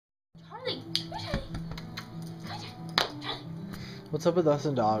Charlie, Charlie. What's up with us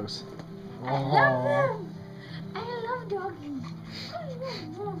and dogs? I love them. I love doggies. I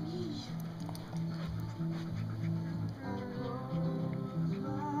love doggies.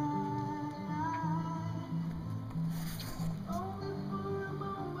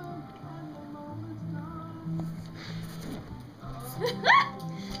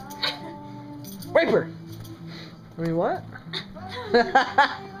 Raper! I mean, what?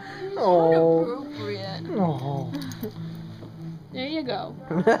 Oh. Oh. There you go.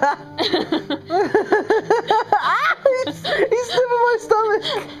 He's sniffing my stomach.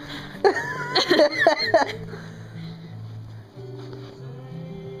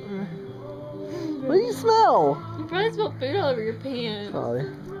 What do you smell? You probably smell food all over your pants. Probably.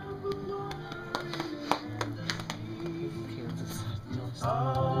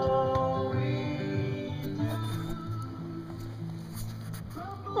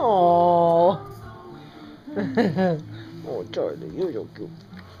 Oh. Oh, Charlie, you're so cute.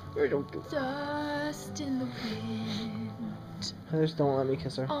 You're so cute. Dust in the wind. Just don't let me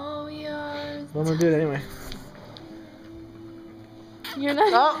kiss her. All yours. I'm gonna do it anyway. You're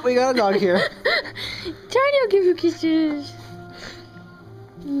not. Oh, we got a dog here. Charlie will give you kisses.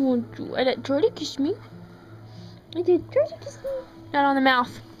 Won't you? I let Charlie kiss me. I did. Charlie kiss me. Not on the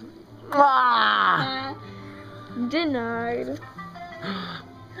mouth. Ah! Denied.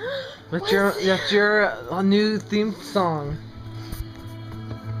 That's your new theme song.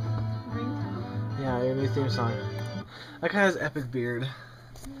 Yeah, your new theme song. That guy has epic beard.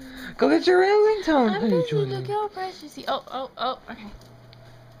 Go get your ringtone. I'm busy. Look how precious he. Oh. Okay.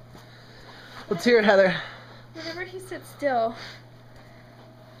 Let's hear it, Heather. Whenever he sits still.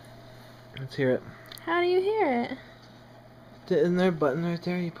 Let's hear it. How do you hear it? Isn't there a button right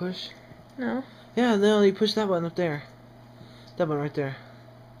there you push? No. Yeah, no, you push that button up there. That button right there.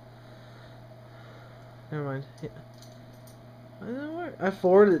 Never mind. Yeah. Why didn't it work? I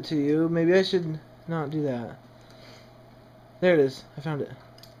forwarded it to you. Maybe I should not do that. There it is. I found it.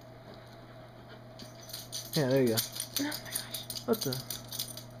 Yeah, there you go. Oh my gosh. What the?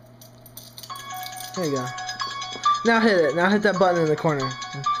 There you go. Now hit it. Now hit that button in the corner.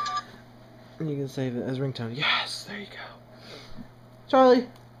 And you can save it as ringtone. Yes, there you go. Charlie.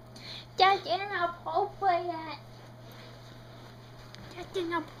 That's inappropriate. That's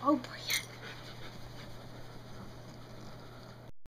inappropriate.